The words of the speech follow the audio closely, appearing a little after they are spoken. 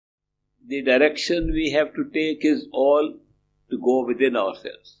the direction we have to take is all to go within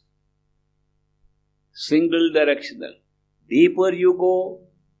ourselves. Single directional. Deeper you go,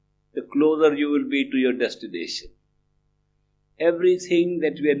 the closer you will be to your destination. Everything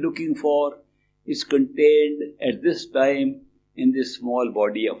that we are looking for is contained at this time in this small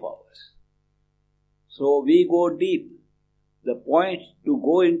body of ours. So we go deep. The point to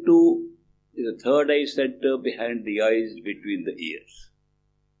go into is the third eye center behind the eyes, between the ears.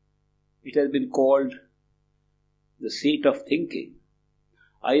 It has been called the seat of thinking.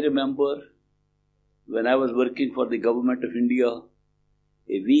 I remember when I was working for the government of India,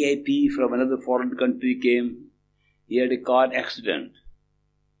 a VIP from another foreign country came. He had a car accident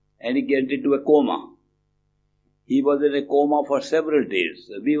and he got into a coma. He was in a coma for several days.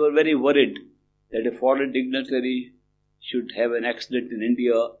 We were very worried that a foreign dignitary should have an accident in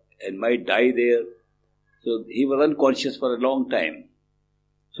India and might die there. So he was unconscious for a long time.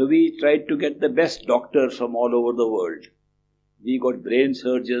 So we tried to get the best doctors from all over the world. We got brain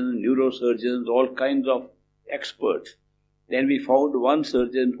surgeons, neurosurgeons, all kinds of experts. Then we found one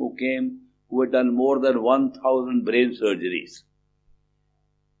surgeon who came who had done more than 1,000 brain surgeries.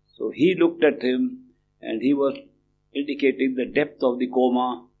 So he looked at him and he was indicating the depth of the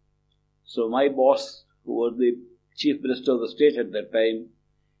coma. So my boss, who was the chief minister of the state at that time,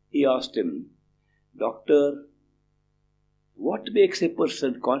 he asked him, "Doctor, what makes a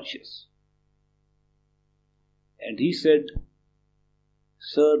person conscious?" And he said,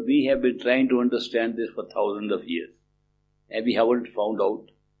 "Sir, we have been trying to understand this for thousands of years, and we haven't found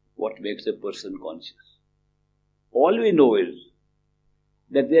out what makes a person conscious. All we know is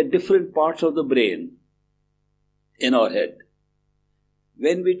that there are different parts of the brain in our head.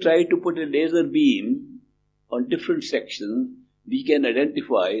 When we try to put a laser beam on different sections, we can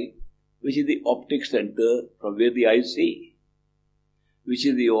identify which is the optic center from where the eyes see, which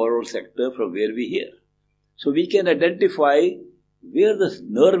is the oral sector from where we hear. So we can identify where the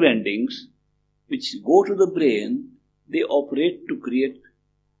nerve endings which go to the brain, they operate to create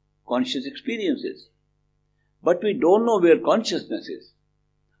conscious experiences. But we don't know where consciousness is.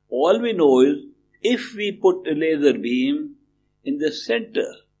 All we know is if we put a laser beam in the center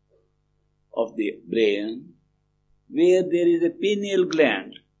of the brain, where there is a pineal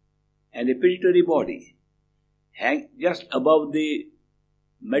gland and a pituitary body, hang just above the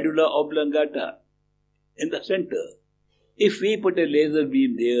medulla oblongata in the center, if we put a laser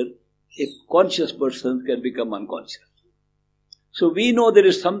beam there, a conscious person can become unconscious. So we know there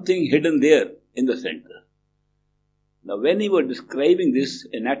is something hidden there in the center. Now when he was describing this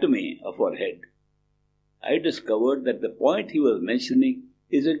anatomy of our head, I discovered that the point he was mentioning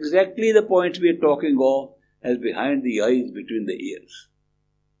is exactly the point we are talking of as behind the eyes, between the ears.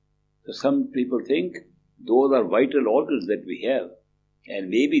 So some people think those are vital organs that we have, and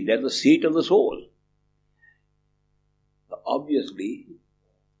maybe that's the seat of the soul. Obviously,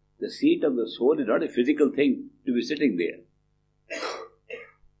 the seat of the soul is not a physical thing to be sitting there.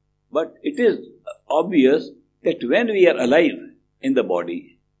 But it is obvious that when we are alive in the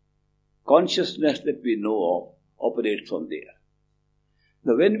body, consciousness that we know of operates from there.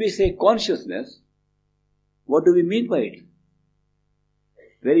 Now when we say consciousness, what do we mean by it?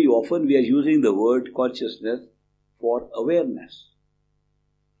 Very often we are using the word consciousness for awareness.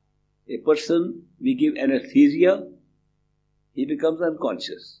 A person, we give anesthesia, he becomes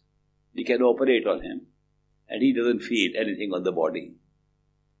unconscious. We can operate on him and he doesn't feel anything on the body.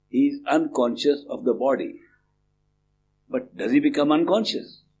 He is unconscious of the body. But does he become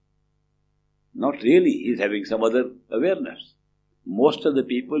unconscious? Not really. He is having some other awareness. Most of the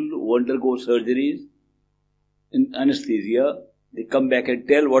people who undergo surgeries in anesthesia, they come back and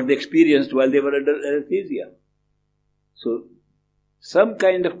tell what they experienced while they were under anesthesia. So, some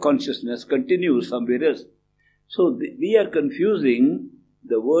kind of consciousness continues somewhere else. So, we are confusing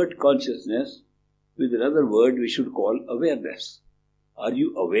the word consciousness with another word we should call awareness. Are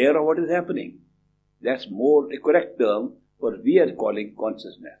you aware of what is happening? That's more a correct term for what we are calling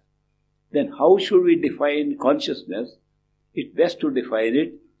consciousness. Then how should we define consciousness? It's best to define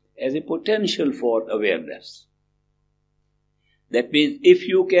it as a potential for awareness. That means if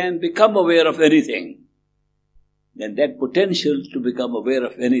you can become aware of anything, then that potential to become aware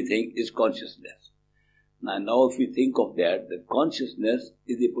of anything is consciousness. Now if we think of that consciousness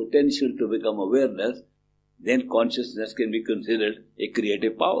is the potential to become awareness, then consciousness can be considered a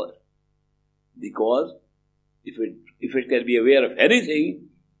creative power. Because if it can be aware of anything,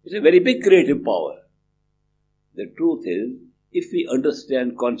 it's a very big creative power. The truth is, if we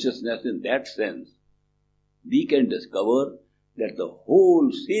understand consciousness in that sense, we can discover that the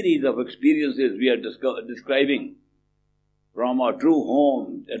whole series of experiences we are describing from our true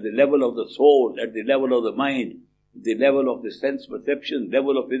home, at the level of the soul, at the level of the mind, the level of the sense perception,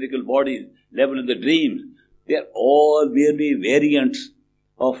 level of physical bodies, level of the dreams. They are all merely variants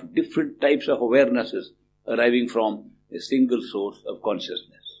of different types of awarenesses arriving from a single source of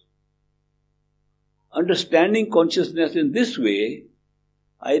consciousness. Understanding consciousness in this way,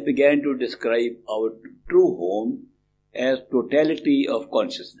 I began to describe our true home as totality of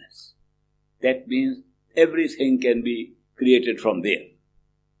consciousness. That means everything can be created from there.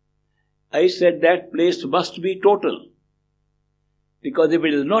 I said that place must be total. Because if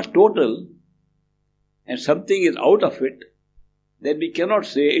it is not total, and something is out of it, then we cannot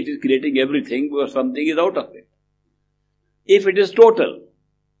say it is creating everything because something is out of it. If it is total,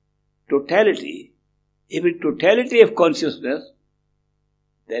 totality, if it is totality of consciousness,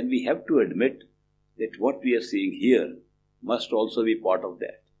 then we have to admit that what we are seeing here must also be part of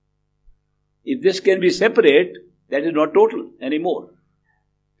that. If this can be separate, that is not total anymore.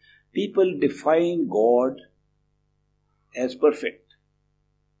 People define God as perfect.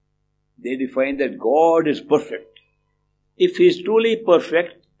 They define that God is perfect. If He is truly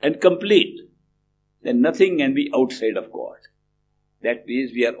perfect and complete, then nothing can be outside of God. That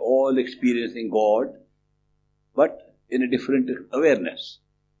means we are all experiencing God, but in a different awareness.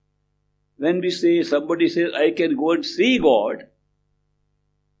 When we say, somebody says, I can go and see God,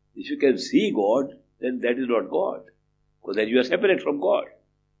 if you can see God, then that is not God, because then you are separate from God.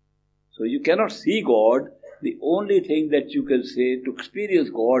 So you cannot see God. The only thing that you can say to experience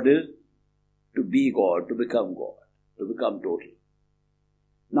God is to be God, to become God, to become total.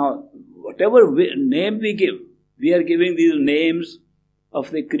 Now, whatever name we give, we are giving these names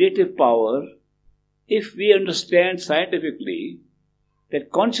of the creative power. If we understand scientifically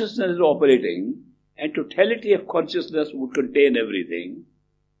that consciousness is operating and totality of consciousness would contain everything,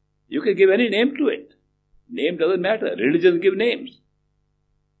 you can give any name to it. Name doesn't matter. Religions give names.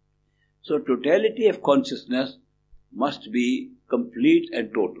 So totality of consciousness must be complete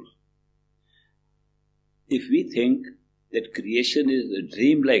and total. If we think that creation is a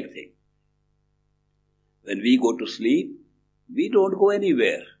dream-like thing, when we go to sleep, we don't go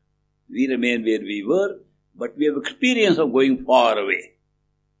anywhere. We remain where we were, but we have experience of going far away.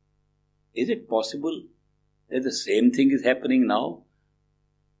 Is it possible that the same thing is happening now?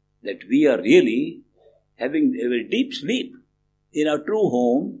 That we are really having a very deep sleep in our true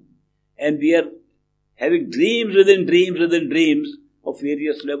home, and we are having dreams within dreams within dreams of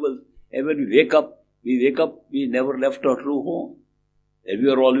various levels. And when we wake up, we never left our true home. And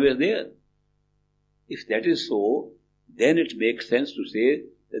we are always there. If that is so, then it makes sense to say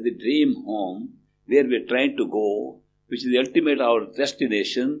that the dream home, where we are trying to go, which is the ultimate our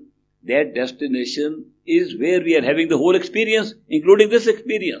destination, that destination is where we are having the whole experience, including this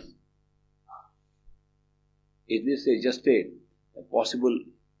experience. Is this just a possible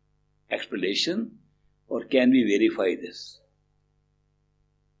explanation, or can we verify this?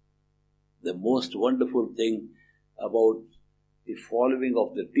 The most wonderful thing about the following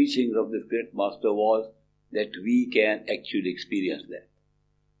of the teachings of this great master was that we can actually experience that.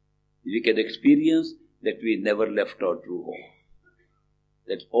 We can experience that we never left our true home.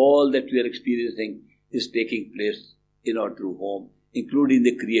 That all that we are experiencing is taking place in our true home, including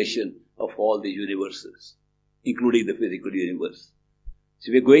the creation of all the universes, including the physical universe.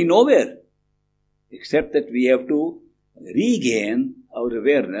 So we are going nowhere, except that we have to regain our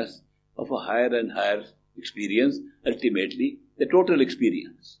awareness of a higher and higher experience, ultimately the total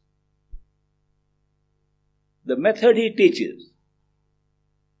experience. The method he teaches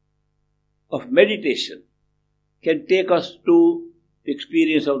of meditation can take us to the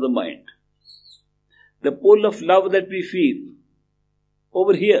experience of the mind. The pull of love that we feel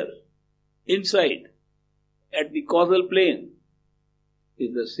over here, inside, at the causal plane,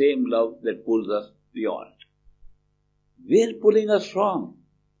 is the same love that pulls us beyond. Where pulling us from?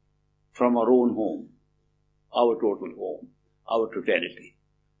 From our own home, our total home, our totality.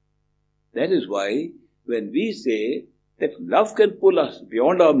 That is why when we say that love can pull us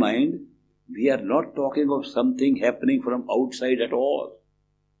beyond our mind, we are not talking of something happening from outside at all.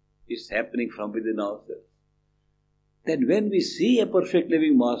 It's happening from within ourselves. Then when we see a perfect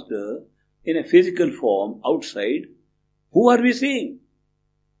living master in a physical form outside, who are we seeing?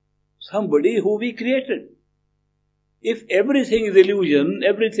 Somebody who we created. If everything is illusion,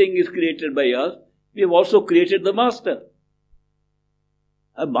 everything is created by us, we have also created the master.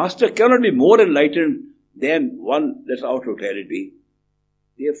 A master cannot be more enlightened than one that's our totality.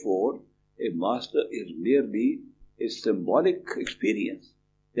 Therefore, a master is merely a symbolic experience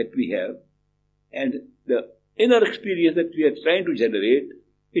that we have, and the inner experience that we are trying to generate,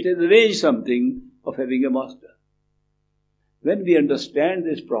 it has arranged something of having a master. When we understand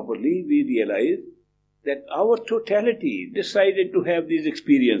this properly, we realize that our totality decided to have these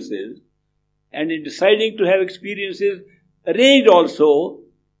experiences, and in deciding to have experiences, arranged also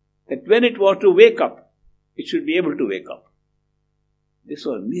that when it was to wake up, it should be able to wake up. This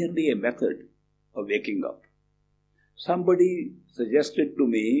was merely a method of waking up. Somebody suggested to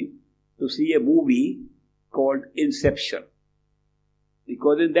me to see a movie called Inception.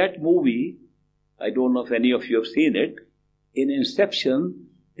 Because in that movie, I don't know if any of you have seen it, in Inception,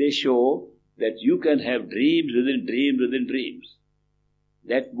 they show that you can have dreams within dreams within dreams.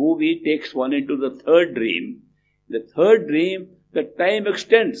 That movie takes one into the third dream. The third dream, the time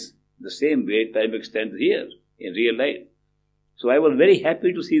extends the same way time extends here in real life. So I was very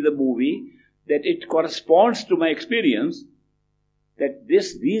happy to see the movie, that it corresponds to my experience, that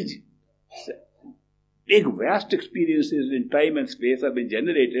these big vast experiences in time and space have been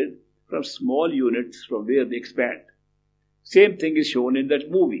generated from small units from where they expand. Same thing is shown in that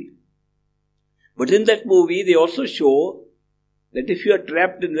movie. But in that movie, they also show that if you are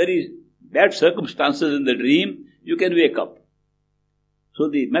trapped in very bad circumstances in the dream, you can wake up. So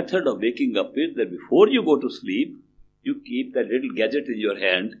the method of waking up is that before you go to sleep, you keep that little gadget in your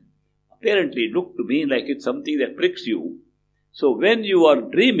hand. Apparently, it looked to me like it's something that pricks you. So when you are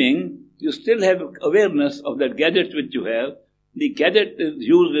dreaming, you still have awareness of that gadget which you have. The gadget is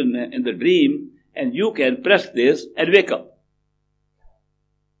used in the dream, and you can press this and wake up.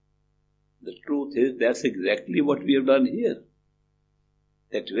 The truth is, that's exactly what we have done here.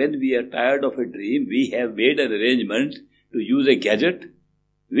 That when we are tired of a dream, we have made an arrangement to use a gadget,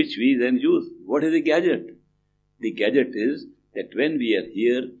 which we then use. What is a gadget? The gadget is that when we are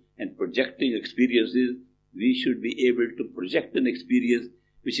here and projecting experiences, we should be able to project an experience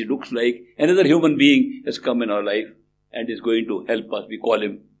which looks like another human being has come in our life and is going to help us. We call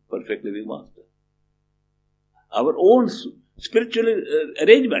him Perfect Living Master. Our own spiritual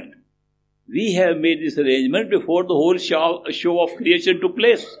arrangement. We have made this arrangement before the whole show of creation took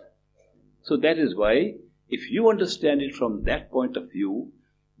place. So that is why, if you understand it from that point of view,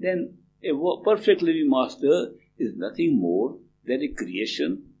 then a Perfect Living Master is nothing more than a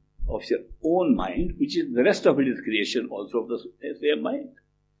creation of your own mind, which is the rest of it is creation also of the same mind.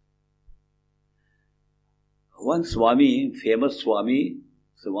 One Swami, famous Swami,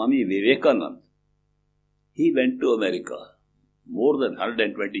 Swami Vivekananda, he went to America more than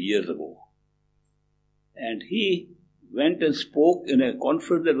 120 years ago. And he went and spoke in a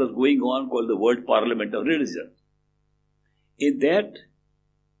conference that was going on called the World Parliament of Religion. In that,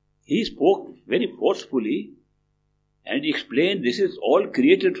 he spoke very forcefully and he explained this is all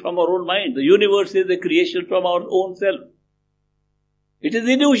created from our own mind. The universe is a creation from our own self. It is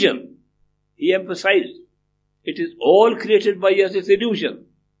illusion. He emphasized. It is all created by us, it's illusion.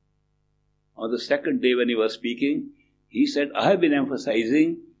 On the second day when he was speaking, he said, I have been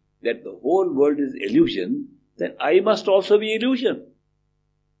emphasizing that the whole world is illusion, then I must also be illusion.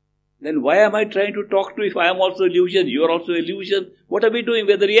 Then why am I trying to talk to you if I am also illusion, you are also illusion? What are we doing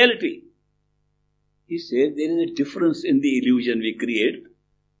with the reality? He said there is a difference in the illusion we create.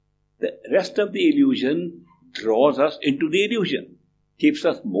 The rest of the illusion draws us into the illusion, keeps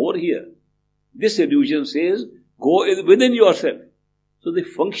us more here. This illusion says, go within yourself. So the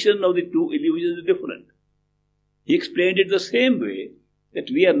function of the two illusions is different. He explained it the same way that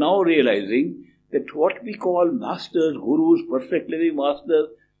we are now realizing that what we call masters, gurus, perfect living masters,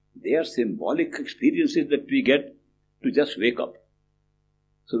 they are symbolic experiences that we get to just wake up.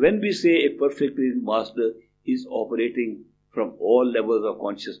 So when we say a perfect living master is operating from all levels of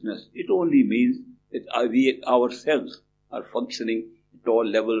consciousness, it only means that we ourselves are functioning at all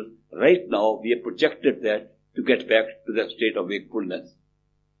levels. Right now, we have projected that to get back to that state of wakefulness.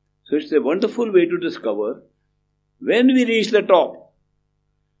 So it's a wonderful way to discover when we reach the top,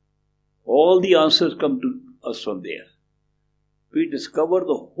 all the answers come to us from there. We discover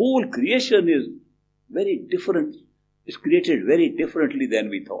the whole creation is very different. It's created very differently than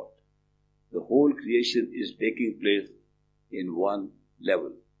we thought. The whole creation is taking place in one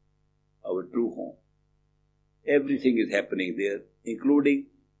level, our true home. Everything is happening there, including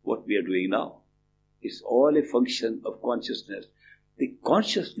what we are doing now. It's all a function of consciousness. The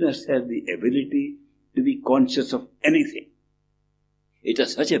consciousness has the ability to be conscious of anything. It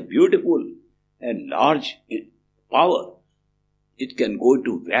has such a beautiful and large power. It can go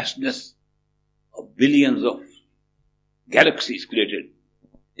into vastness of billions of galaxies created.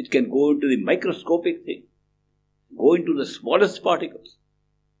 It can go into the microscopic thing, go into the smallest particles.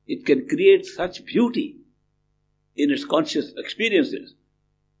 It can create such beauty in its conscious experiences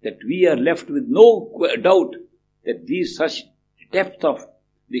that we are left with no doubt that these such depth of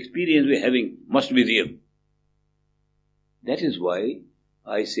the experience we are having must be real. That is why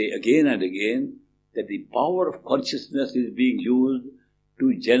I say again and again that the power of consciousness is being used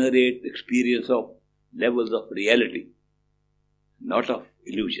to generate experience of levels of reality, not of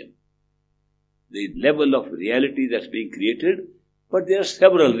illusion. The level of reality that's being created, but there are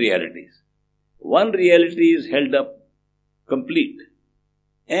several realities. One reality is held up complete,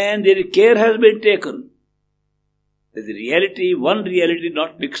 and the care has been taken that the reality, one reality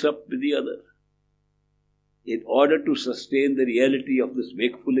not mixed up with the other. In order to sustain the reality of this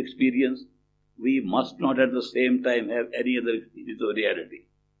wakeful experience, we must not at the same time have any other experience of reality.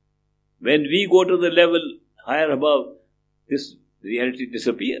 When we go to the level higher above, this reality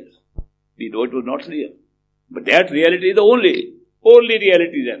disappears. We know it was not real. But that reality is the only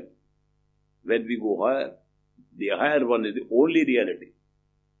reality then. When we go higher, the higher one is the only reality.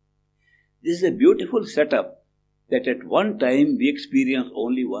 This is a beautiful setup that at one time we experience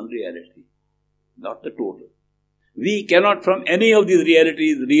only one reality, not the total. We cannot from any of these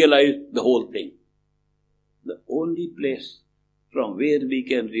realities realize the whole thing. The only place from where we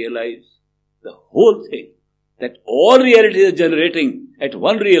can realize the whole thing, that all reality is generating at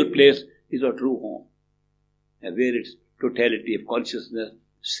one real place, is our true home. And where it's totality of consciousness,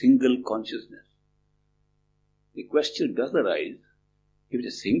 single consciousness. The question does arise, if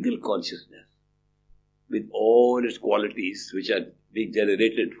it's a single consciousness, with all its qualities which are being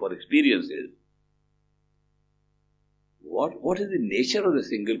generated for experiences, what is the nature of the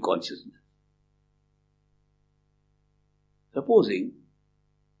single consciousness? Supposing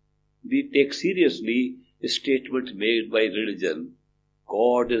we take seriously a statement made by religion,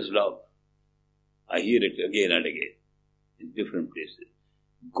 God is love. I hear it again and again in different places.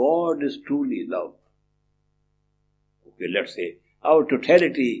 God is truly love. Okay, let's say our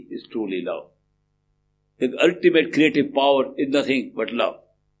totality is truly love. The ultimate creative power is nothing but love.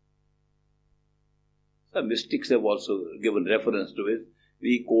 Some mystics have also given reference to it.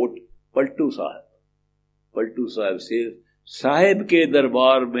 We quote Paltu Sahib. Paltu Sahib says, Sahib ke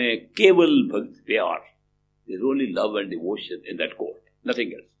darbar mein keval bhakt pyar. There is only love and devotion in that court,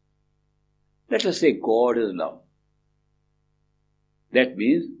 nothing else. Let us say God is love. That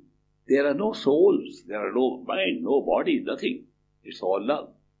means there are no souls, there are no mind, no body, nothing. It's all love.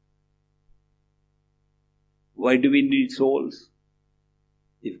 Why do we need souls?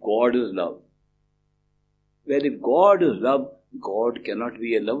 If God is love. Well, if God is love, God cannot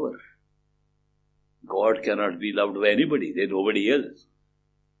be a lover. God cannot be loved by anybody. There is nobody else.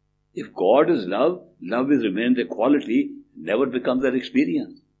 If God is love, love is remains a quality, never becomes an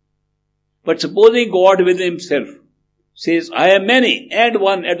experience. But supposing God within himself says, I am many and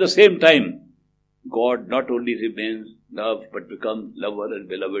one at the same time, God not only remains love, but becomes lover and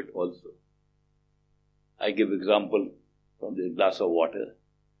beloved also. I give example from this glass of water.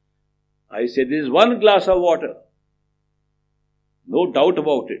 I say, this is one glass of water. No doubt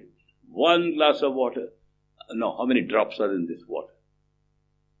about it. One glass of water. No, how many drops are in this water?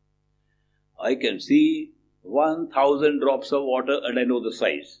 I can see 1,000 drops of water and I know the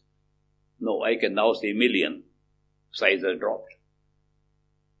size. No, I can now say million. Size has dropped.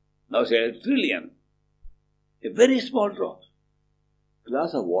 Now say a trillion. A very small drop.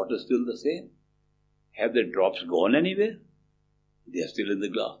 Glass of water is still the same. Have the drops gone anywhere? They are still in the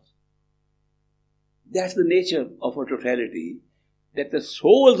glass. That's the nature of our totality. That the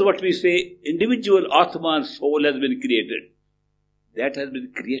souls, what we say, individual Atma and soul has been created. That has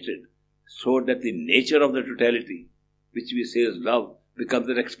been created so that the nature of the totality, which we say is love, becomes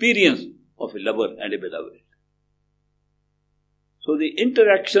an experience of a lover and a beloved. So the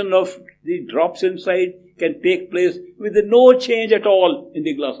interaction of the drops inside can take place with no change at all in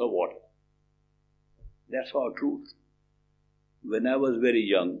the glass of water. That's our truth. When I was very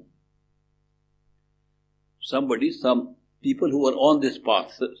young, some people who were on this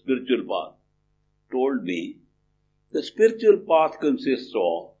path, spiritual path, told me the spiritual path consists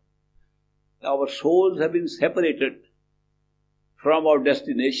of our souls have been separated from our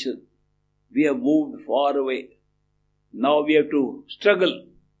destination. We have moved far away. Now we have to struggle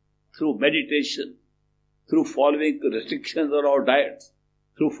through meditation, through following restrictions on our diets,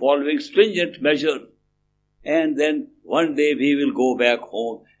 through following stringent measures. And then one day we will go back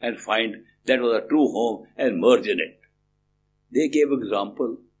home and find that was a true home and merge in it. They gave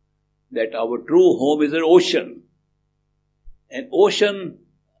example that our true home is an ocean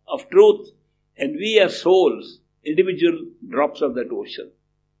of truth, and we are souls, individual drops of that ocean.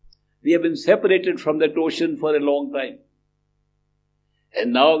 We have been separated from that ocean for a long time.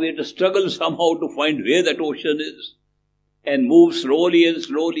 And now we have to struggle somehow to find where that ocean is and move slowly and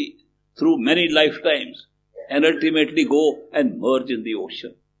slowly through many lifetimes and ultimately go and merge in the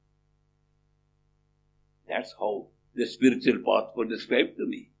ocean. That's how the spiritual path was described to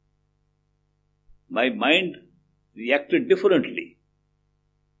me. My mind reacted differently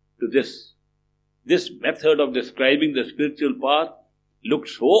to this. This method of describing the spiritual path looked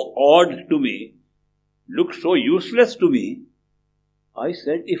so odd to me, looked so useless to me. I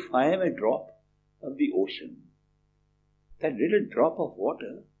said, if I am a drop of the ocean, that little drop of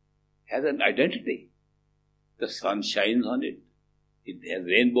water has an identity. The sun shines on it. It has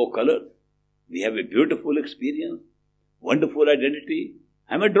rainbow colors. We have a beautiful experience, wonderful identity.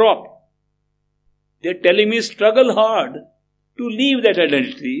 I'm a drop. They're telling me struggle hard to leave that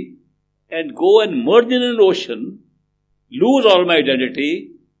identity and go and merge in an ocean, lose all my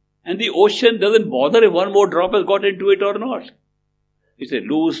identity, and the ocean doesn't bother if one more drop has got into it or not. It's a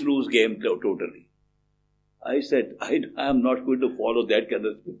lose-lose game totally. I said, I am not going to follow that kind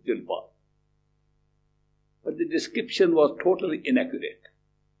of spiritual path. But the description was totally inaccurate.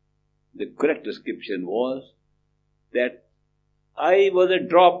 The correct description was that I was a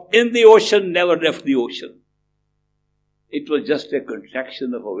drop in the ocean, never left the ocean. It was just a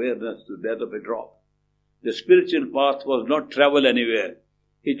contraction of awareness to that of a drop. The spiritual path was not travel anywhere.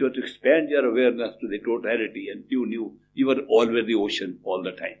 It was to expand your awareness to the totality, and you knew you were always the ocean all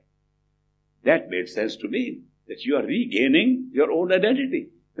the time. That made sense to me, that you are regaining your own identity.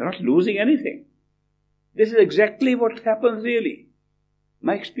 You are not losing anything. This is exactly what happens really.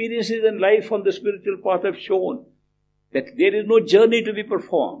 My experiences in life on the spiritual path have shown that there is no journey to be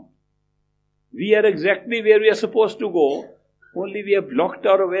performed. We are exactly where we are supposed to go, only we have blocked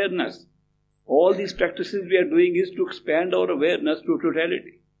our awareness. All these practices we are doing is to expand our awareness to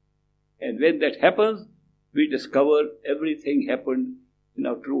totality. And when that happens, we discover everything happened in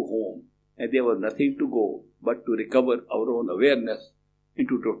our true home. And there was nothing to go but to recover our own awareness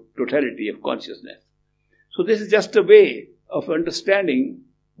into totality of consciousness. So this is just a way of understanding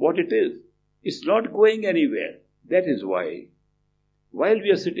what it is. It's not going anywhere. That is why, while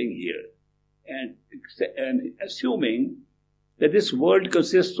we are sitting here and assuming that this world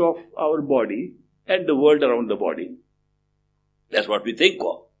consists of our body and the world around the body, that's what we think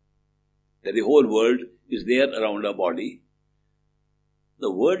of, that the whole world is there around our body.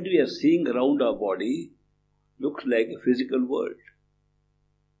 The world we are seeing around our body looks like a physical world.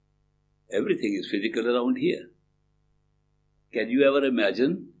 Everything is physical around here. Can you ever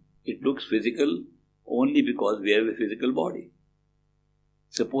imagine it looks physical only because we have a physical body?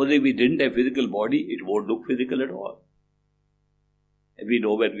 Supposing we didn't have a physical body, it won't look physical at all. And we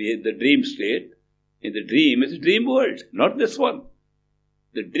know when we have the dream state, in the dream, it's a dream world, not this one.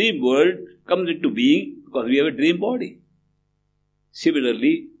 The dream world comes into being because we have a dream body.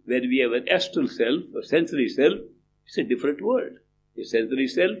 Similarly, when we have an astral self, a sensory self, it's a different world. A sensory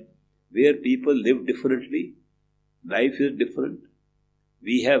self where people live differently, life is different.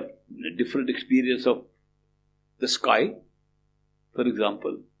 We have a different experience of the sky. For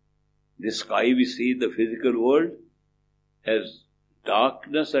example, the sky we see in the physical world has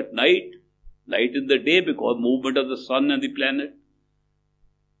darkness at night, light in the day because movement of the sun and the planet.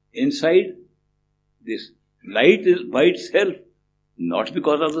 Inside, this light is by itself, not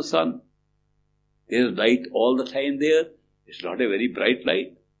because of the sun. There is light all the time there. It's not a very bright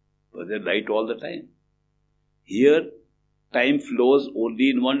light, but there is light all the time. Here, time flows only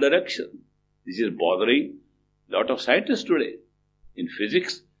in one direction. This is bothering a lot of scientists today. In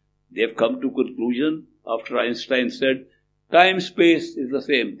physics, they have come to conclusion after Einstein said, time-space is the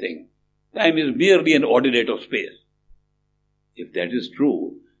same thing. Time is merely an ordinate of space. If that is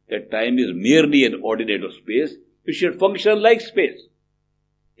true, that time is merely an ordinate of space, it should function like space.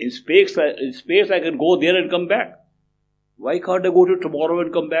 In space, I can go there and come back. Why can't I go to tomorrow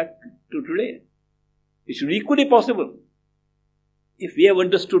and come back to today? It should be equally possible. If we have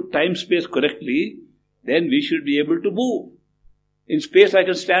understood time-space correctly, then we should be able to move. In space, I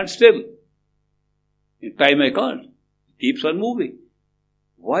can stand still. In time, I can't. It keeps on moving.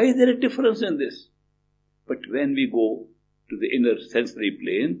 Why is there a difference in this? But when we go to the inner sensory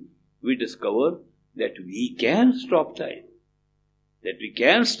plane, we discover that we can stop time, that we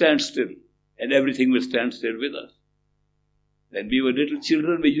can stand still, and everything will stand still with us. When we were little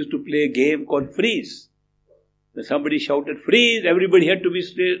children, we used to play a game called freeze. When somebody shouted freeze, everybody had to be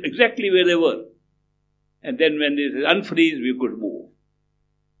still exactly where they were. And then when they said unfreeze, we could move.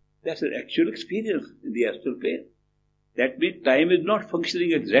 That's an actual experience in the astral plane. That means time is not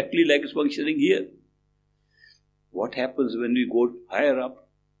functioning exactly like it's functioning here. What happens when we go higher up?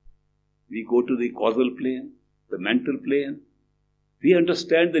 We go to the causal plane, the mental plane. We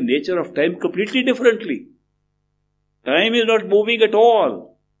understand the nature of time completely differently. Time is not moving at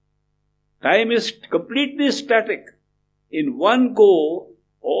all. Time is completely static. In one go,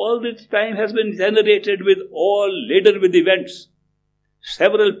 All this time has been generated with all laden with events.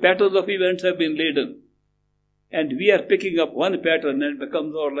 Several patterns of events have been laden. And we are picking up one pattern and it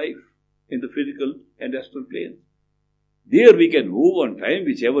becomes our life in the physical and astral plane. There we can move on time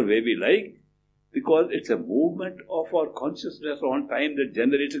whichever way we like, because it's a movement of our consciousness on time that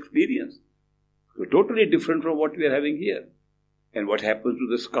generates experience. So totally different from what we are having here. And what happens to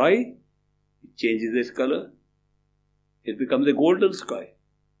the sky? It changes its color. It becomes a golden sky.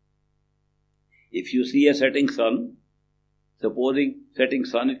 If you see a setting sun, supposing setting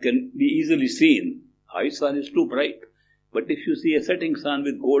sun, it can be easily seen. High sun is too bright. But if you see a setting sun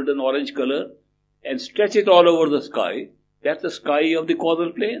with golden orange color and stretch it all over the sky, that's the sky of the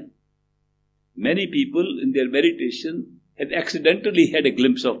causal plane. Many people in their meditation have accidentally had a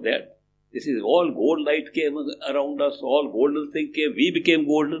glimpse of that. This is all gold light came around us, all golden thing came, we became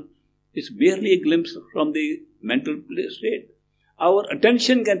golden. It's merely a glimpse from the mental state. Our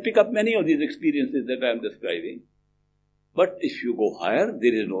attention can pick up many of these experiences that I am describing. But if you go higher,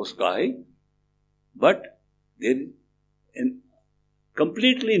 there is no sky, but there is a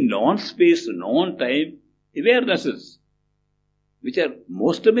completely non-space, non-time awarenesses, which are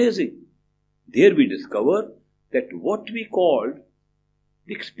most amazing. There we discover that what we called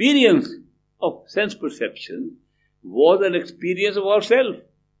the experience of sense perception was an experience of ourselves.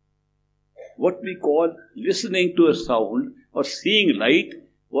 What we call listening to a sound or seeing light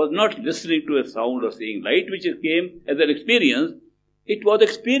was not listening to a sound or seeing light which came as an experience. It was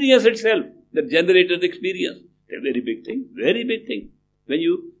experience itself that generated the experience. A very big thing, very big thing. When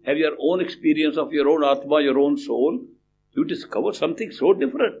you have your own experience of your own Atma, your own soul, you discover something so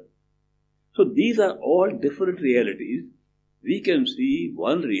different. So these are all different realities. We can see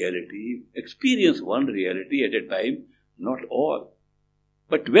one reality, experience one reality at a time, not all.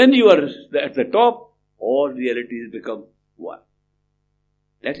 But when you are at the top, all realities become one.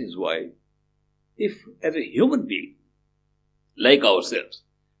 That is why, if as a human being, like ourselves,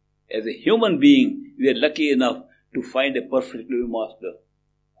 as a human being, we are lucky enough to find a perfect living master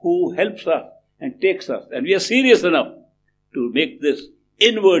who helps us and takes us, and we are serious enough to make this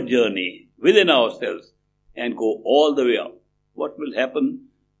inward journey within ourselves and go all the way up. What will happen?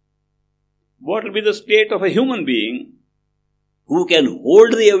 What will be the state of a human being who can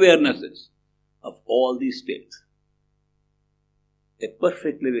hold the awarenesses of all these states? A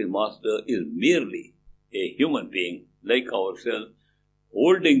perfect living master is merely a human being like ourselves,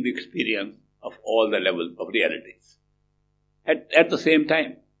 holding the experience of all the levels of realities at the same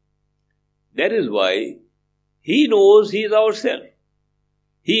time. That is why he knows he is ourself.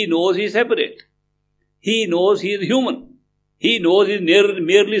 He knows he is separate. He knows he is human. He knows he is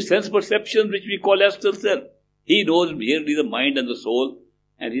merely sense perception which we call astral self. He knows merely the mind and the soul,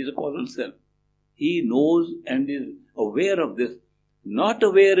 and he is a causal self. He knows and is aware of this, not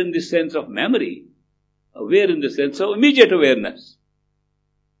aware in the sense of memory, aware in the sense of immediate awareness.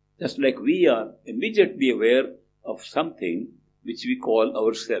 Just like we are immediately aware of something which we call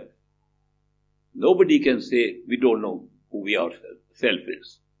ourself. Nobody can say we don't know who we ourself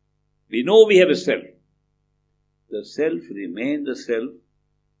is. We know we have a self. The self remains the self,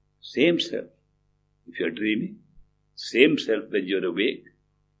 same self. If you are dreaming, same self when you are awake,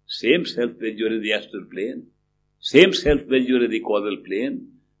 same self when you are in the astral plane, same self when you are in the causal plane,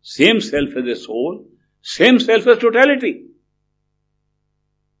 same self as a soul, same self as totality.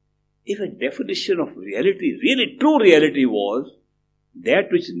 If a definition of reality, really true reality was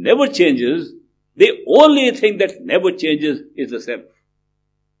that which never changes, the only thing that never changes is the self.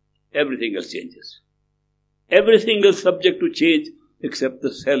 Everything else changes. Everything is subject to change except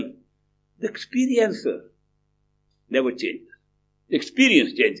the self. The experiencer never changes. The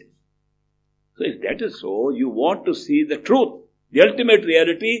experience changes. So if that is so, you want to see the truth, the ultimate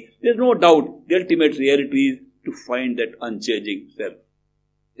reality, there is no doubt. The ultimate reality is to find that unchanging self,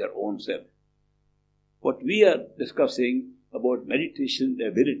 your own self. What we are discussing about meditation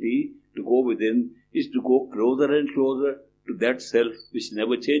ability to go within is to go closer and closer to that self which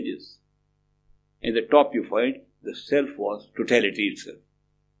never changes. In the top you find the self was totality itself.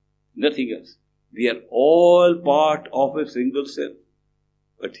 Nothing else. We are all part of a single self.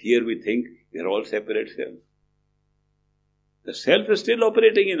 But here we think we are all separate selves. The self is still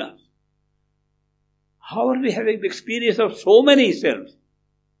operating in us. How are we having the experience of so many selves?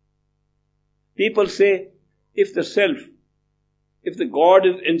 People say, if the God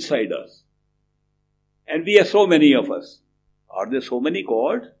is inside us, and we are so many of us, are there so many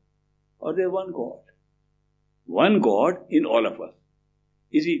gods? Or there one God? One God in all of us.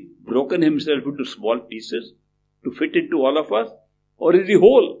 Is he broken himself into small pieces to fit into all of us? Or is he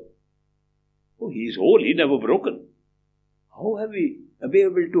whole? Oh, he is whole, he never broken. How have we be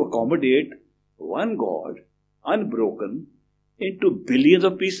able to accommodate one God, unbroken, into billions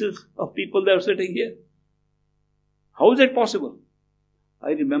of pieces of people that are sitting here? How is that possible?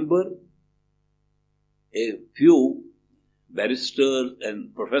 I remember a few barristers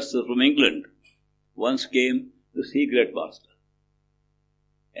and professors from England once came to see Great Master.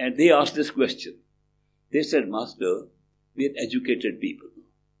 And they asked this question. They said, Master, we are educated people.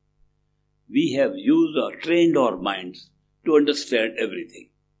 We have trained our minds to understand everything.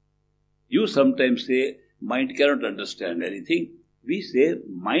 You sometimes say, mind cannot understand anything. We say,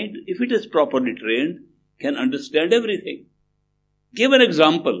 mind, if it is properly trained, can understand everything. Give an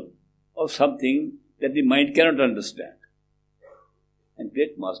example of something that the mind cannot understand. And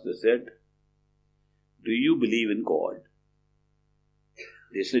Great Master said, do you believe in God?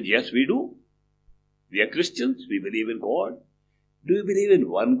 They said, yes, we do. We are Christians, we believe in God. Do you believe in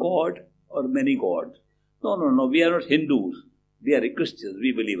one God or many gods? No, we are not Hindus. We are Christians,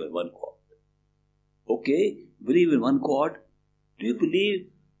 we believe in one God. Okay, believe in one God. Do you believe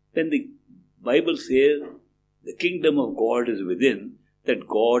when the Bible says the kingdom of God is within, that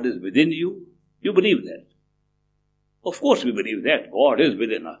God is within you? You believe that? Of course we believe that. God is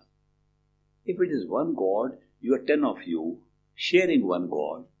within us. If it is one God, you are 10 of you sharing one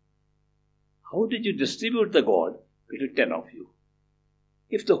God. How did you distribute the God between 10 of you?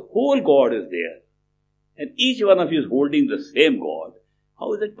 If the whole God is there, and each one of you is holding the same God,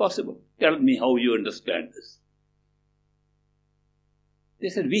 how is that possible? Tell me how you understand this. They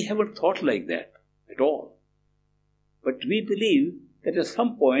said, we haven't thought like that at all. But we believe that at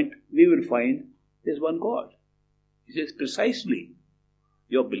some point we will find there's one God. He says, precisely.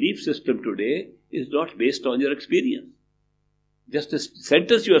 Your belief system today is not based on your experience. Just a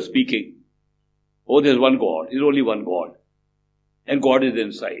sentence you are speaking. Oh, there's one God. There's only one God. And God is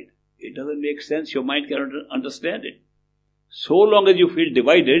inside. It doesn't make sense. Your mind cannot understand it. So long as you feel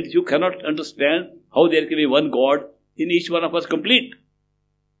divided, you cannot understand how there can be one God in each one of us complete.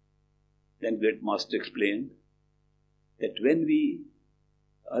 Then Great Master explained that when we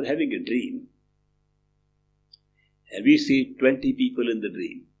are having a dream, and we see 20 people in the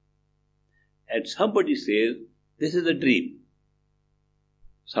dream, and somebody says, this is a dream.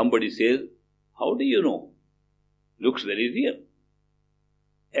 Somebody says, how do you know? Looks very real.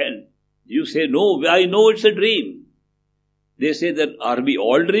 And you say, no, I know it's a dream. They say that, are we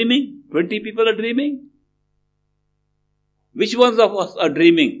all dreaming? 20 people are dreaming? Which ones of us are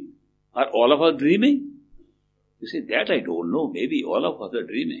dreaming? Are all of us dreaming? You say, that I don't know. Maybe all of us are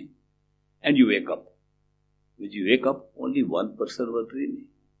dreaming. And you wake up. When you wake up, only one person was dreaming.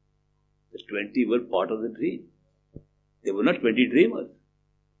 The 20 were part of the dream. They were not 20 dreamers.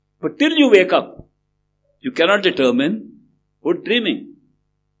 But till you wake up, you cannot determine who's dreaming.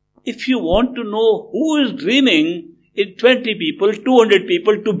 If you want to know who is dreaming in 20 people, 200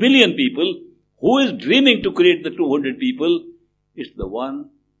 people, 2 billion people, who is dreaming to create the 200 people, it's the one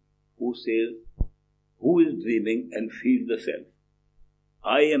who says, who is dreaming and feels the self.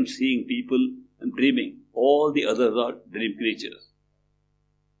 I am seeing people and dreaming. All the others are dream creatures.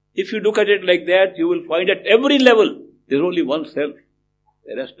 If you look at it like that, you will find at every level, there is only one self.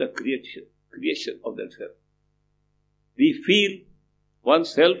 The rest are creation of that self. We feel one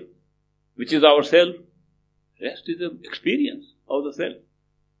self, which is our self. Rest is the experience of the self.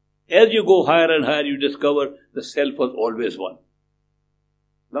 As you go higher and higher, you discover the self was always one.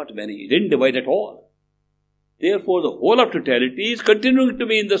 Not many. It didn't divide at all. Therefore, the whole of totality is continuing to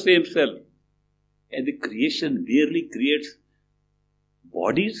be in the same self. And the creation merely creates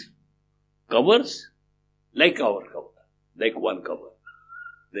bodies, covers, like our cover, like one cover.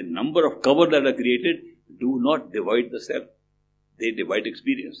 The number of covers that are created do not divide the self. They divide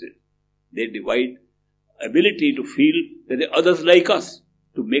experiences. They divide ability to feel that there are others like us,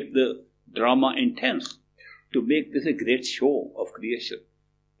 to make the drama intense, to make this a great show of creation.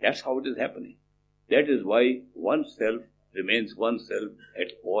 That's how it is happening. That is why one self remains one self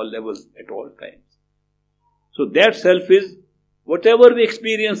at all levels, at all times. So that self is whatever we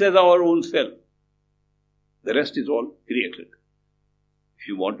experience as our own self. The rest is all created. If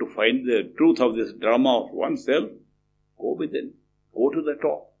you want to find the truth of this drama of oneself, go within. Go to the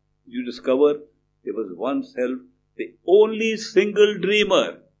top. You discover there was one self, the only single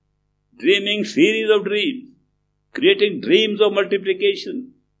dreamer, dreaming series of dreams, creating dreams of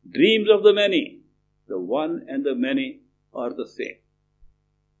multiplication, dreams of the many. The one and the many are the same.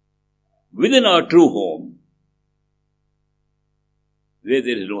 Within our true home, where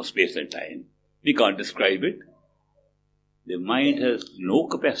there is no space and time, we can't describe it. The mind has no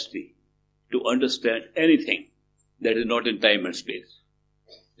capacity to understand anything that is not in time and space.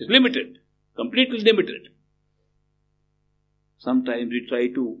 It's limited, completely limited. Sometimes we try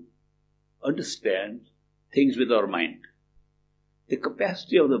to understand things with our mind. The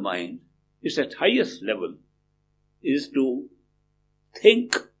capacity of the mind is at highest level is to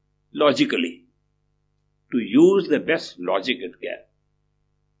think logically, to use the best logic it can,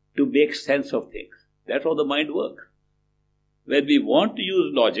 to make sense of things. That's how the mind works. When we want to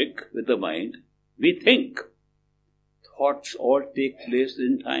use logic with the mind, we think. Thoughts all take place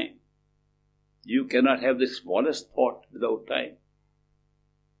in time. You cannot have the smallest thought without time.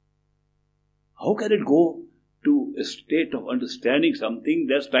 How can it go to a state of understanding something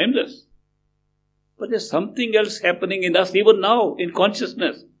that's timeless? But there's something else happening in us even now, in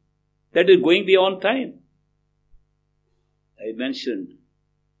consciousness, that is going beyond time. I mentioned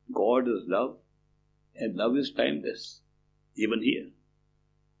God is love, and love is timeless, even here.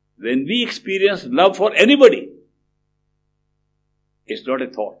 When we experience love for anybody, it's not a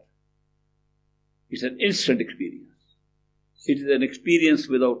thought. It's an instant experience. It is an experience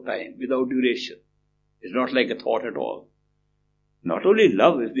without time, without duration. It's not like a thought at all. Not only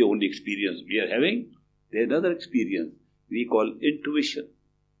love is the only experience we are having, there's another experience we call intuition.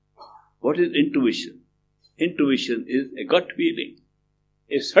 What is intuition? Intuition is a gut feeling,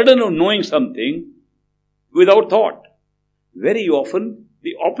 a sudden of knowing something without thought. Very often,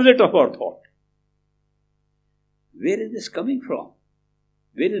 the opposite of our thought. Where is this coming from?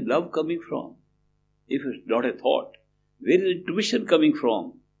 Where is love coming from? If it's not a thought. Where is intuition coming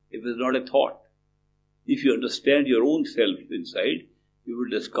from? If it's not a thought. If you understand your own self inside, you will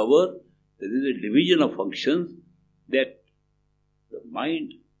discover there is a division of functions that the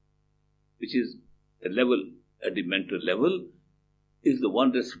mind, which is the level, at the mental level, is the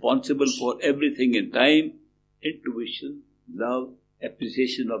one responsible for everything in time, intuition, love,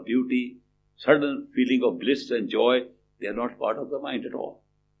 appreciation of beauty, sudden feeling of bliss and joy. They are not part of the mind at all.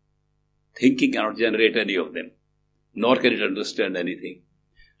 Thinking cannot generate any of them, nor can it understand anything.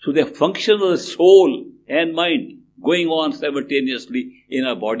 So the function of the soul and mind going on simultaneously in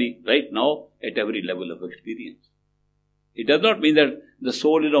our body right now at every level of experience. It does not mean that the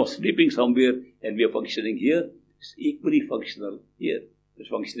soul is now sleeping somewhere and we are functioning here. It's equally functional here. It's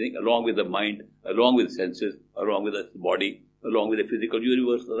functioning along with the mind, along with senses, along with the body, along with the physical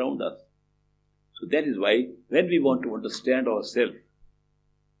universe around us. So that is why when we want to understand ourselves,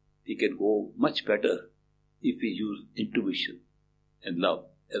 we can go much better if we use intuition and love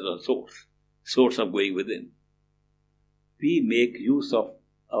as our source of going within. We make use of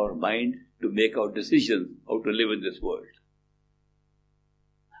our mind to make our decisions how to live in this world.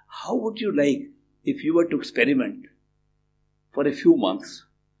 How would you like if you were to experiment for a few months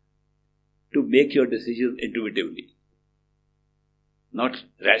to make your decisions intuitively? Not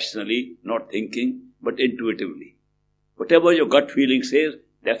rationally, not thinking, but intuitively. Whatever your gut feeling says,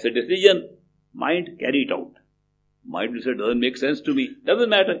 that's a decision. Mind, carry it out. Mind will say, doesn't make sense to me. Doesn't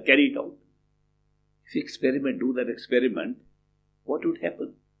matter, carry it out. If you do that experiment, what would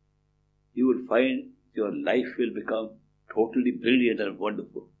happen? You will find your life will become totally brilliant and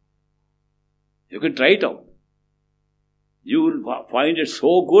wonderful. You can try it out. You will find it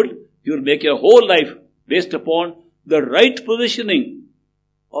so good, you will make your whole life based upon the right positioning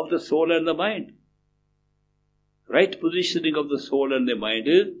of the soul and the mind. Right positioning of the soul and the mind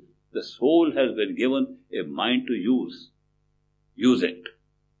is, the soul has been given a mind to use. Use it.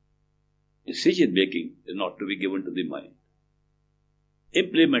 Decision making is not to be given to the mind.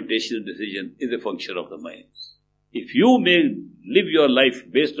 Implementation of decision is a function of the mind. If you may live your life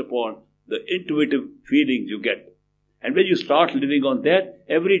based upon the intuitive feelings you get, and when you start living on that,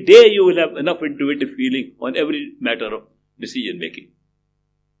 every day you will have enough intuitive feeling on every matter of decision making.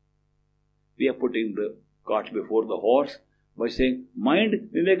 We are putting the cart before the horse by saying, mind,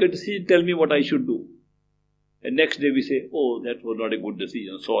 we make a decision, tell me what I should do. And next day we say, oh, that was not a good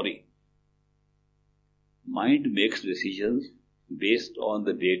decision, sorry. Mind makes decisions based on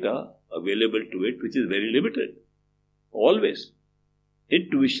the data available to it, which is very limited. Always.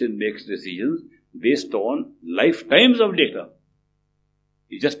 Intuition makes decisions based on lifetimes of data.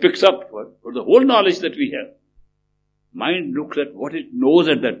 It just picks up for the whole knowledge that we have. Mind looks at what it knows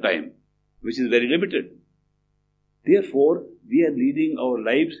at that time, which is very limited. Therefore, we are leading our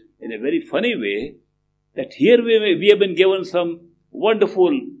lives in a very funny way, that here we have been given some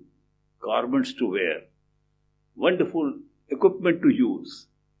wonderful garments to wear, wonderful equipment to use,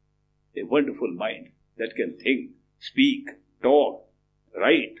 a wonderful mind that can think, speak, talk,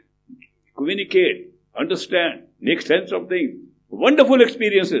 write, communicate, understand, make sense of things, wonderful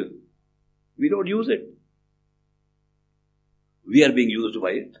experiences. We don't use it. We are being used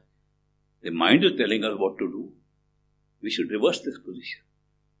by it. The mind is telling us what to do. We should reverse this position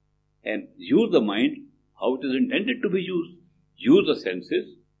and use the mind how it is intended to be used. use the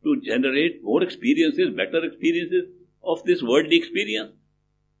senses to generate more experiences, better experiences of this worldly experience.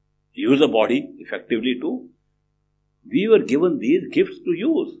 Use the body effectively too. We were given these gifts to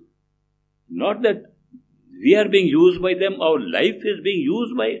use. Not that we are being used by them, our life is being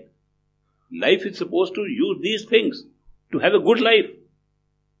used by it. Life is supposed to use these things to have a good life.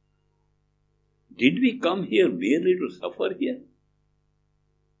 Did we come here merely to suffer here?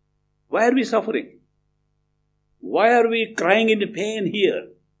 Why are we suffering? Why are we crying in pain here?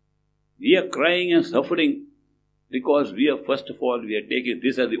 We are crying and suffering because we are, first of all, we are taking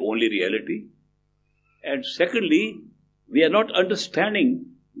this as the only reality. And secondly, we are not understanding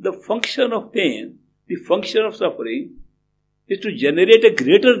the function of pain, the function of suffering is to generate a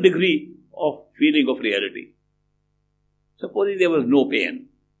greater degree of feeling of reality. Supposing there was no pain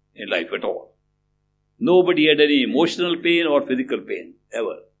in life at all. Nobody had any emotional pain or physical pain,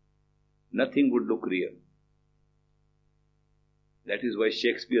 ever. Nothing would look real. That is why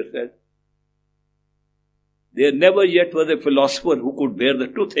Shakespeare said, there never yet was a philosopher who could bear the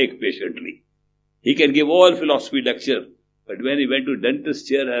toothache patiently. He can give all philosophy lecture, but when he went to dentist's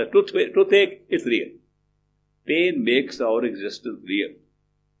chair and had toothache, it's real. Pain makes our existence real.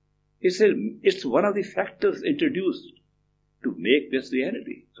 It's one of the factors introduced to make this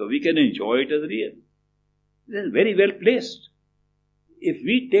reality, so we can enjoy it as real. It is very well placed. If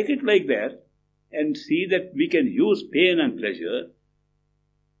we take it like that and see that we can use pain and pleasure,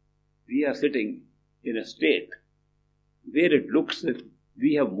 we are sitting in a state where it looks that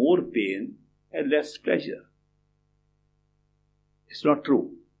we have more pain and less pleasure. It's not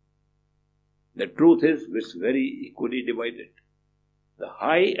true. The truth is, it's very equally divided. The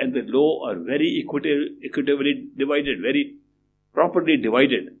high and the low are very equitably divided, very properly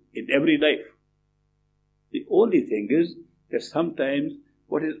divided in every life. The only thing is that sometimes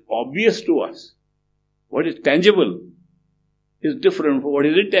what is obvious to us, what is tangible, is different from what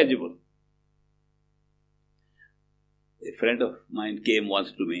is intangible. A friend of mine came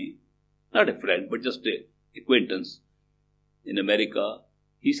once to me, not a friend, but just an acquaintance in America.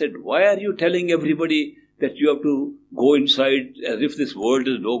 He said, why are you telling everybody that you have to go inside as if this world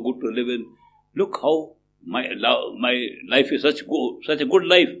is no good to live in? Look how my life is such a good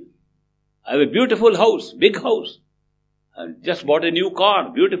life. I have a beautiful house, big house. I just bought a new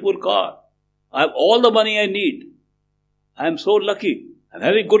car, beautiful car. I have all the money I need. I am so lucky. I am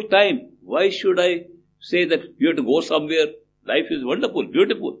having a good time. Why should I say that you have to go somewhere? Life is wonderful,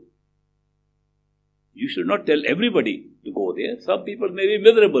 beautiful. You should not tell everybody to go there. Some people may be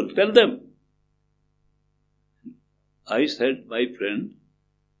miserable. Tell them. I said, my friend,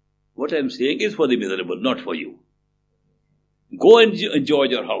 what I am saying is for the miserable, not for you. Go and enjoy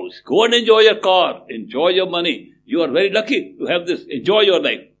your house. Go and enjoy your car. Enjoy your money. You are very lucky to have this. Enjoy your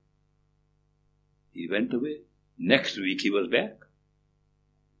life. He went away. Next week he was back.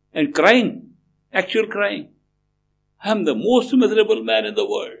 And crying. Actual crying. I am the most miserable man in the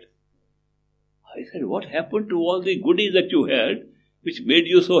world. I said, what happened to all the goodies that you had, which made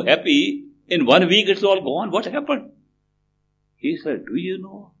you so happy? In 1 week it's all gone. What happened? He said, do you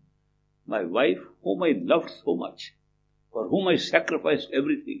know, my wife, whom I loved so much, for whom I sacrificed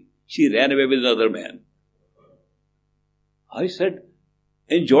everything, she ran away with another man. I said,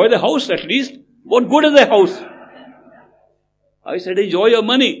 enjoy the house at least. What good is the house? I said, enjoy your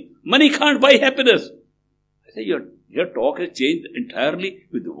money. Money can't buy happiness. I said, your talk has changed entirely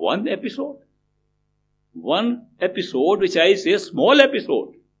with one episode. One episode, which I say small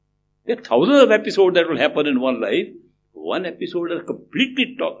episode. There are thousands of episodes that will happen in one life. One episode has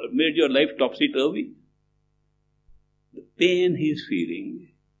completely made your life topsy-turvy. The pain he is feeling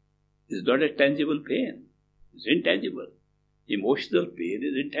is not a tangible pain. It's intangible. Emotional pain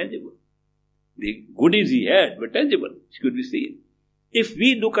is intangible. The goodies he had were tangible, which could be seen. If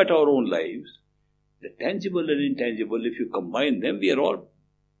we look at our own lives, the tangible and intangible, if you combine them, we are all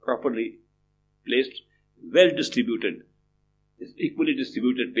properly placed, well distributed. It's equally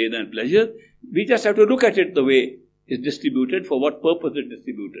distributed pain and pleasure. We just have to look at it the way it's distributed, for what purpose it's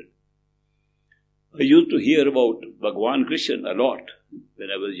distributed. I used to hear about Bhagwan Krishna a lot when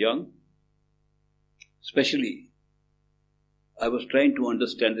I was young. Especially, I was trying to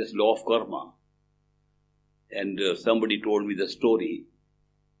understand this law of karma. And somebody told me the story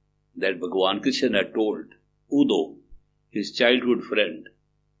that Bhagwan Krishna had told Udo, his childhood friend,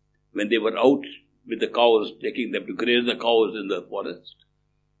 when they were out with the cows, taking them to graze the cows in the forest,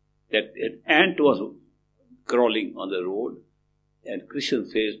 that an ant was crawling on the road, and Krishna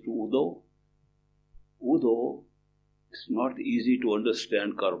says to Udo, it's not easy to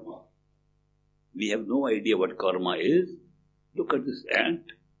understand karma. We have no idea what karma is. Look at this ant.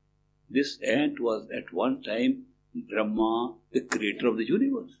 This ant was at one time Brahma, the creator of the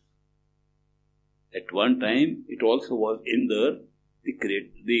universe. At one time, it also was Indra,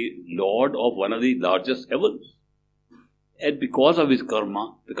 the lord of one of the largest heavens. And because of his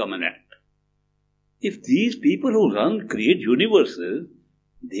karma, become an ant. If these people who create universes,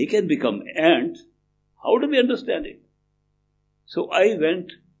 they can become ants, how do we understand it? So I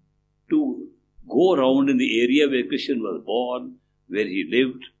went to go around in the area where Krishna was born, where he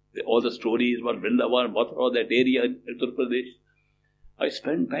lived, all the stories about Vrindavan, Mathura, that area in Uttar Pradesh. I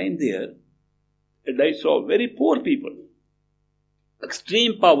spent time there and I saw very poor people,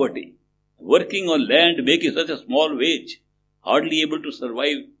 extreme poverty, working on land, making such a small wage, hardly able to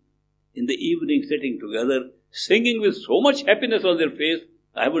survive. In the evening, sitting together, singing with so much happiness on their face,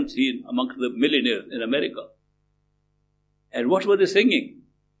 I haven't seen amongst the millionaires in America. And what were they singing?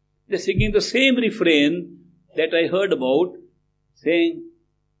 They're singing the same refrain that I heard about, saying,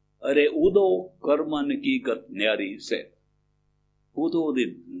 Are udo karma ki gat nyari se. Udo,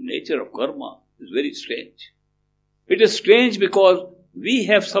 the nature of karma, is very strange. It is strange because we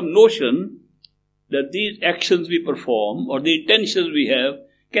have some notion that these actions we perform or the intentions we have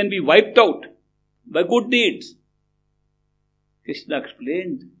can be wiped out by good deeds. Krishna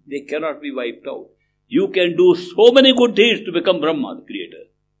explained they cannot be wiped out. You can do so many good deeds to become Brahma, the creator,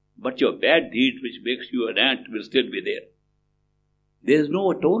 but your bad deeds which makes you an ant will still be there. There is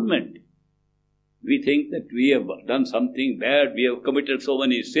no atonement. We think that we have done something bad, we have committed so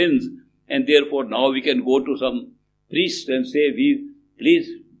many sins, and therefore now we can go to some priest and say, please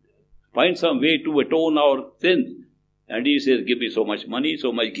find some way to atone our sins. And he says, give me so much money,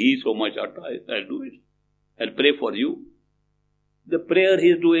 so much ghee, so much atta, I'll do it. I'll pray for you. The prayer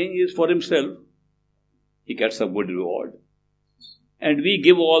he is doing is for himself. He gets a good reward. And we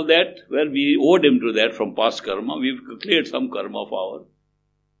give all that, well, we owed him to that from past karma. We've cleared some karma of ours.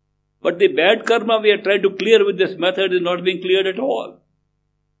 But the bad karma we are trying to clear with this method is not being cleared at all.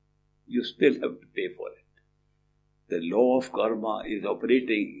 You still have to pay for it. The law of karma is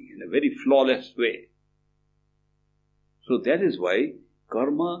operating in a very flawless way. So that is why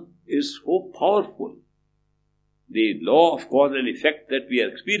karma is so powerful. The law of cause and effect that we are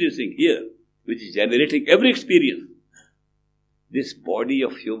experiencing here, which is generating every experience, this body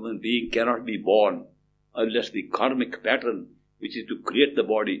of human being cannot be born unless the karmic pattern, which is to create the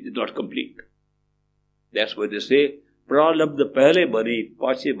body, is not complete. That's why they say, Pralabdha pehle bani,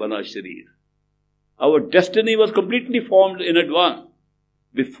 pache bana sharir. Our destiny was completely formed in advance,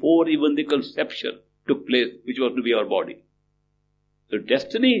 before even the conception took place, which was to be our body. So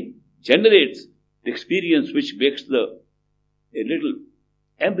destiny generates the experience which makes a little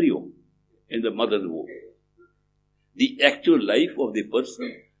embryo in the mother's womb. The actual life of the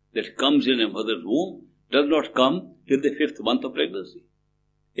person that comes in a mother's womb does not come till the 5th month of pregnancy.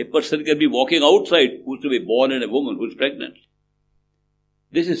 A person can be walking outside who is to be born in a woman who is pregnant.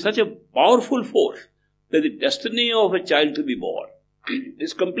 This is such a powerful force that the destiny of a child to be born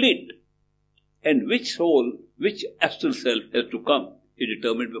is complete. And which soul, which astral self has to come is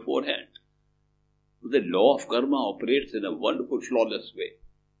determined beforehand. The law of karma operates in a wonderful, flawless way.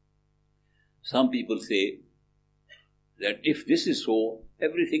 Some people say that if this is so,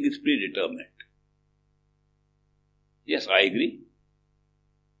 everything is predetermined. Yes, I agree.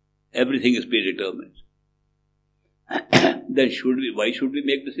 Everything is predetermined. Then why should we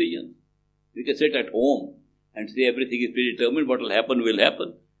make decisions? We can sit at home and say everything is predetermined, what will happen.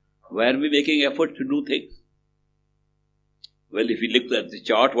 Why are we making effort to do things? Well, if you look at the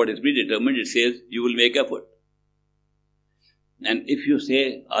chart, what is predetermined, it says you will make effort. And if you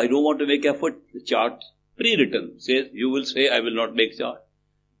say, I don't want to make effort, the chart pre-written says, you will say, I will not make chart.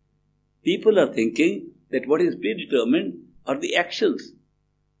 People are thinking that what is predetermined are the actions.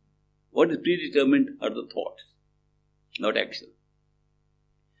 What is predetermined are the thoughts, not action.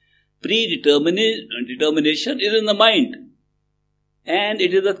 Determination is in the mind. And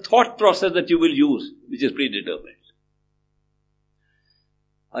it is the thought process that you will use, which is predetermined.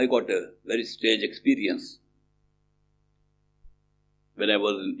 I got a very strange experience when I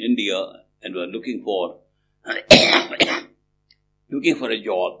was in India and was looking for a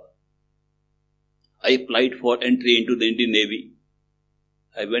job. I applied for entry into the Indian Navy.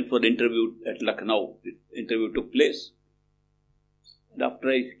 I went for the interview at Lucknow. The interview took place. And after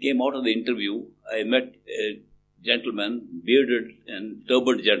I came out of the interview, I met a gentleman, bearded and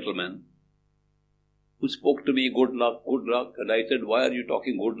turbaned gentleman, who spoke to me, good luck. And I said, why are you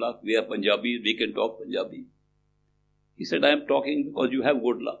talking good luck? We are Punjabis, we can talk Punjabi. He said, I am talking because you have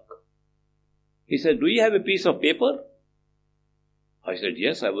good luck. He said, do you have a piece of paper? I said,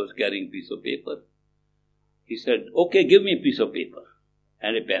 yes, I was carrying a piece of paper. He said, okay, give me a piece of paper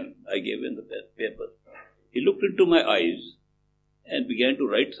and a pen. I gave him the paper. He looked into my eyes and began to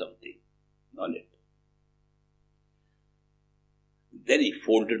write something on it. Then he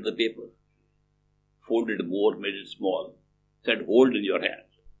folded the paper, folded more, made it small, said, hold in your hand.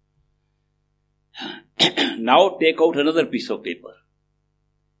 Now take out another piece of paper.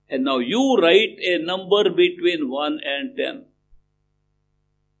 And now you write a number between 1 and 10.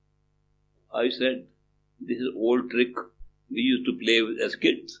 I said, this is an old trick we used to play with as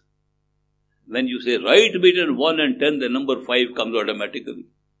kids. When you say write between 1 and 10, the number 5 comes automatically.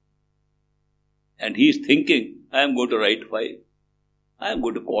 And he is thinking, I am going to write 5. I am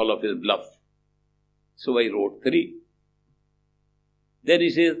going to call off his bluff. So I wrote 3. Then he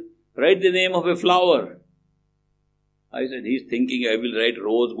says, write the name of a flower. I said, he is thinking I will write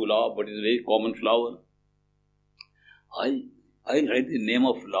rose, gulab, but it is a very common flower. I'll write the name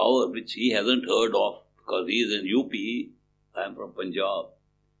of flower which he hasn't heard of because he is in UP. I am from Punjab.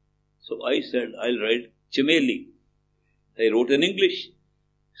 So I said, I'll write chameli. I wrote in English,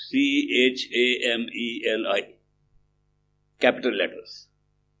 Chameli, capital letters.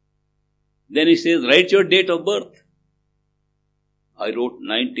 Then he says, write your date of birth. I wrote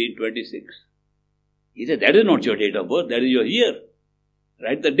 1926. He said, that is not your date of birth, that is your year.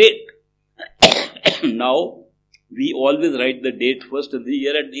 Write the date. Now, we always write the date first and the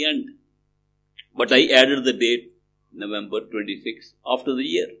year at the end. But I added the date, November 26, after the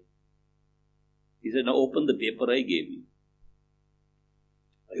year. He said, now open the paper I gave you.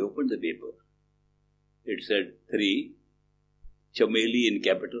 I opened the paper. It said 3, Chameli in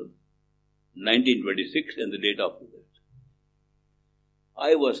capital, 1926 and the date after that.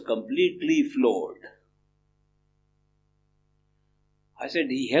 I was completely floored. I said,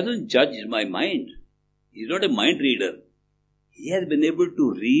 he hasn't judged my mind. He's not a mind reader. He has been able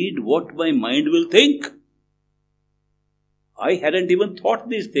to read what my mind will think. I hadn't even thought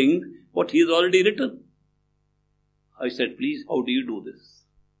these things, what he has already written. I said, please, how do you do this?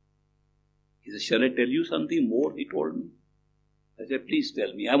 He said, shall I tell you something more? He told me. I said, please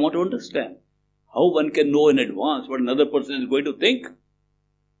tell me. I want to understand how one can know in advance what another person is going to think.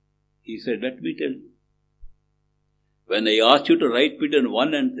 He said, let me tell you. When I asked you to write between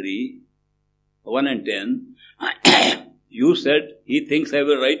 1 and 10, you said, he thinks I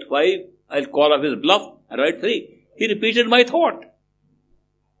will write 5, I'll call off his bluff and write 3. He repeated my thought.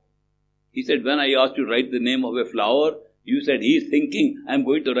 He said, when I asked you to write the name of a flower, you said, he is thinking, I'm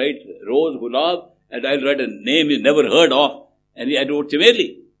going to write rose, gulab, and I'll write a name he's never heard of, and I wrote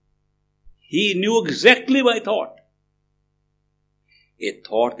chameli. He knew exactly my thought. A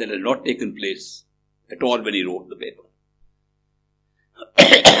thought that had not taken place at all when he wrote the paper.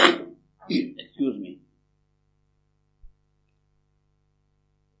 Excuse me.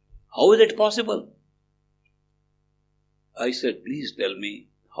 How is it possible? I said, please tell me,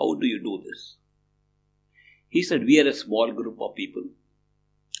 how do you do this? He said, we are a small group of people.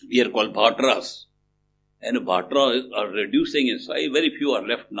 We are called bhatras. And bhatras are reducing in size. Very few are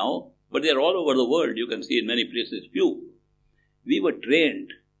left now, but they are all over the world. You can see in many places few. We were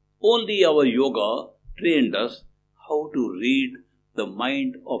trained. Only our yoga trained us how to read the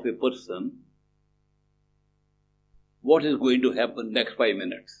mind of a person. What is going to happen next 5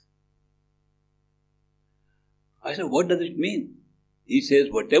 minutes? I said, what does it mean? He says,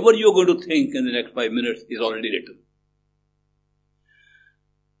 whatever you are going to think in the next 5 minutes is already written.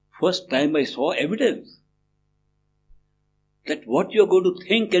 First time I saw evidence that what you are going to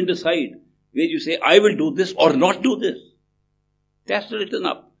think and decide, where you say, I will do this or not do this, that's written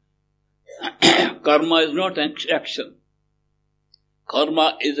up. Karma is not action.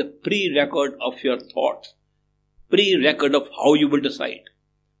 Karma is a pre-record of your thoughts, pre-record of how you will decide,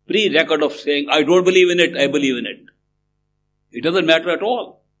 pre-record of saying, I don't believe in it, I believe in it. It doesn't matter at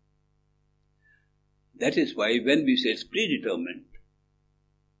all. That is why when we say it's predetermined,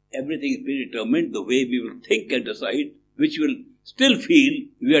 everything is predetermined, the way we will think and decide, which will still feel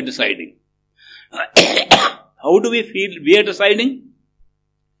we are deciding. How do we feel we are deciding?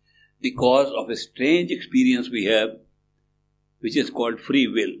 Because of a strange experience we have, which is called free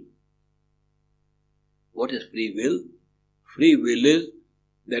will. What is free will? Free will is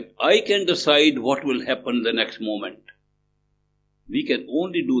that I can decide what will happen the next moment. We can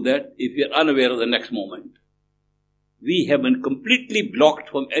only do that if we are unaware of the next moment. We have been completely blocked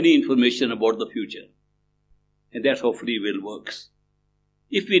from any information about the future. And that's how free will works.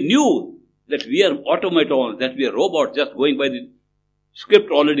 If we knew that we are automatons, that we are robots just going by the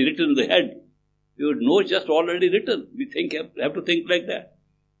script already written in the head, we would know it's just already written. We have to think like that.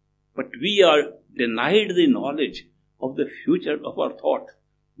 But we are denied the knowledge of the future of our thought.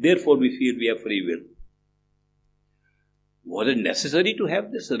 Therefore we feel we have free will. Was it necessary to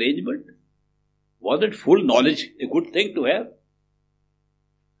have this arrangement? Wasn't full knowledge a good thing to have?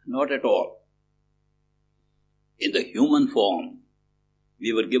 Not at all. In the human form,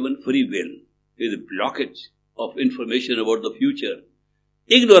 we were given free will with a blockage of information about the future,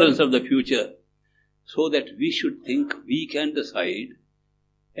 ignorance of the future, so that we should think we can decide,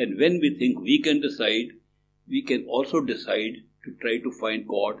 and when we think we can decide, we can also decide to try to find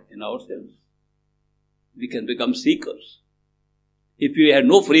God in ourselves. We can become seekers. If we had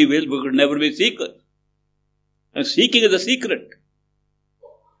no free will, we could never be seekers. And seeking is the secret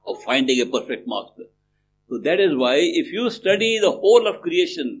of finding a perfect master. So that is why if you study the whole of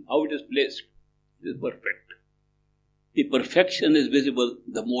creation, how it is placed, it is perfect. The perfection is visible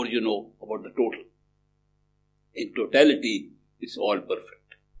the more you know about the total. In totality, it's all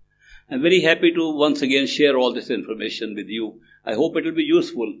perfect. I'm very happy to once again share all this information with you. I hope it will be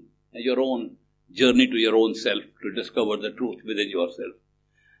useful in your own journey to your own self to discover the truth within yourself.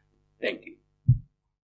 Thank you.